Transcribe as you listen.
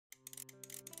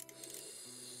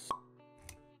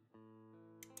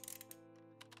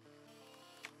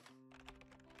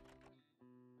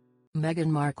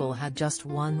Meghan Markle had just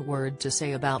one word to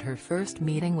say about her first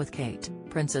meeting with Kate,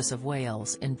 Princess of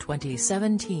Wales in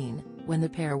 2017, when the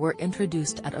pair were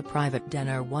introduced at a private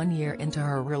dinner 1 year into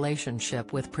her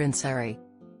relationship with Prince Harry.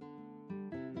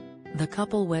 The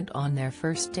couple went on their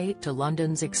first date to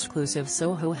London's exclusive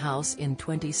Soho house in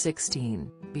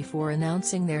 2016, before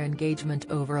announcing their engagement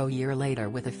over a year later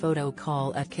with a photo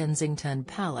call at Kensington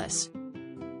Palace.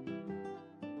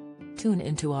 Tune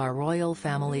into our royal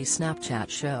family Snapchat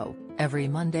show, every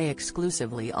Monday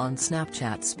exclusively on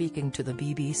Snapchat. Speaking to the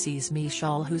BBC's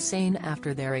Mishal Hussain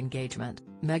after their engagement,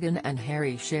 Meghan and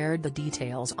Harry shared the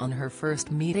details on her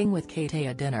first meeting with Kate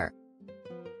at a dinner.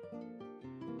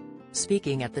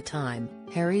 Speaking at the time,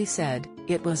 Harry said,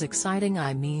 "It was exciting.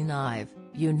 I mean I'd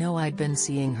been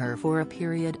seeing her for a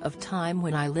period of time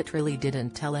when I literally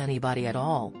didn't tell anybody at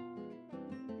all.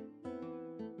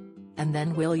 And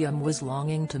then William was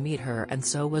longing to meet her and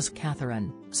so was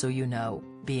Catherine, so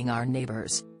being our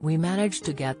neighbours, we managed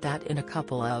to get that in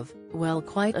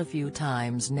quite a few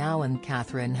times now, and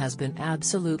Catherine has been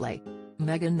absolutely."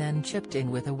 Meghan then chipped in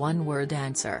with a one-word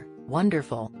answer: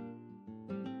 "Wonderful."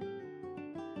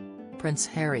 Prince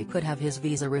Harry could have his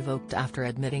visa revoked after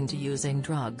admitting to using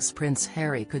drugs. Prince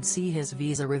Harry could see his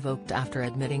visa revoked after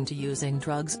admitting to using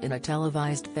drugs in a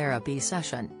televised therapy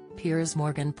session, Piers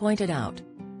Morgan pointed out.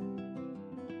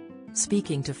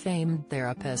 Speaking to famed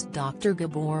therapist Dr.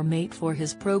 Gabor Mate for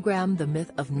his program The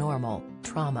Myth of Normal,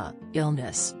 Trauma,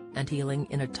 Illness, and Healing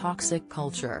in a Toxic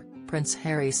Culture, Prince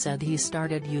Harry said he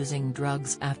started using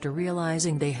drugs after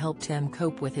realizing they helped him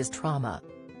cope with his trauma.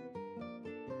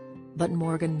 But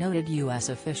Morgan noted U.S.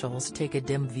 officials take a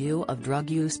dim view of drug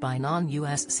use by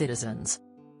non-U.S. citizens.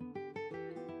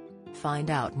 Find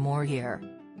out more here.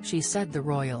 She said the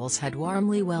royals had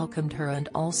warmly welcomed her and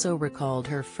also recalled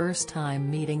her first time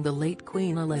meeting the late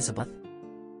Queen Elizabeth.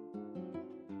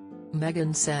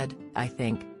 Meghan said, "I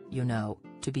think,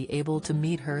 to be able to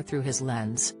meet her through his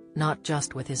lens, not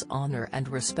just with his honour and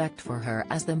respect for her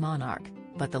as the monarch,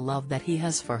 but the love that he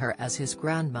has for her as his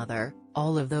grandmother,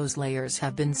 all of those layers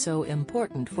have been so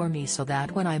important for me, so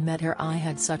that when I met her I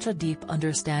had such a deep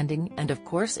understanding and of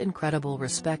course incredible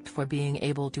respect for being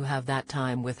able to have that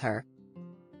time with her.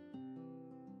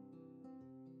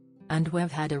 And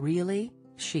we've had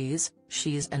she's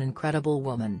an incredible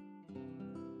woman."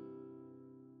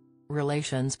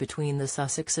 Relations between the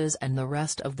Sussexes and the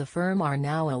rest of the firm are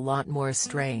now a lot more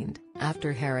strained,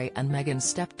 after Harry and Meghan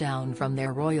stepped down from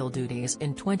their royal duties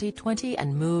in 2020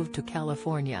 and moved to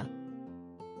California.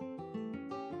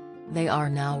 They are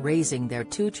now raising their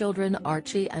 2 children,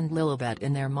 Archie and Lilibet,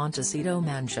 in their Montecito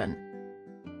mansion.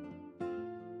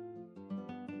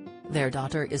 Their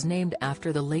daughter is named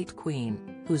after the late Queen,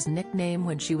 whose nickname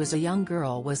when she was a young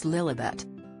girl was Lilibet.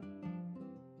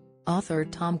 Author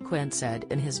Tom Quinn said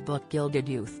in his book Gilded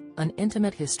Youth, An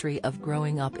Intimate History of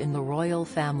Growing Up in the Royal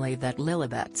Family, that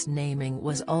Lilibet's naming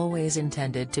was always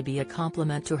intended to be a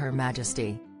compliment to Her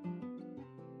Majesty.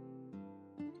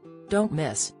 Don't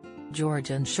miss George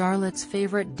and Charlotte's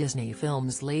favorite Disney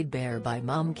films laid bare by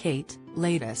Mum Kate.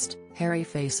 Latest, Harry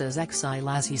faces exile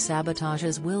as he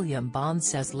sabotages William Bond,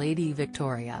 says Lady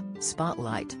Victoria.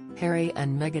 Spotlight, Harry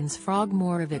and Meghan's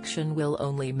Frogmore eviction will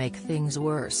only make things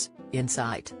worse.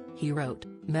 Insight, he wrote,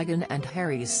 Meghan and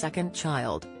Harry's second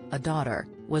child, a daughter,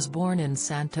 was born in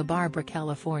Santa Barbara,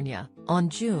 California, on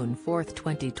June 4,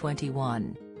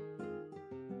 2021.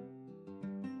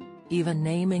 Even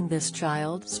naming this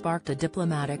child sparked a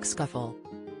diplomatic scuffle.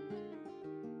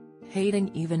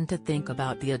 Hating even to think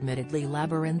about the admittedly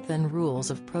labyrinthine rules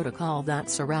of protocol that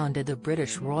surrounded the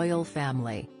British royal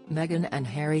family, Meghan and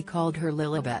Harry called her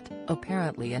Lilibet,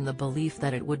 apparently in the belief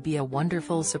that it would be a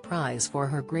wonderful surprise for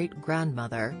her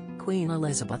great-grandmother, Queen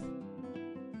Elizabeth.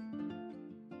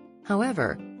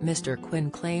 However, Mr.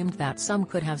 Quinn claimed that some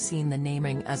could have seen the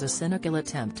naming as a cynical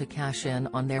attempt to cash in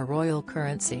on their royal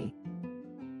currency.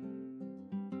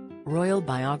 Royal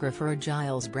biographer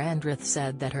Giles Brandreth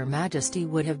said that Her Majesty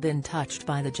would have been touched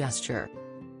by the gesture.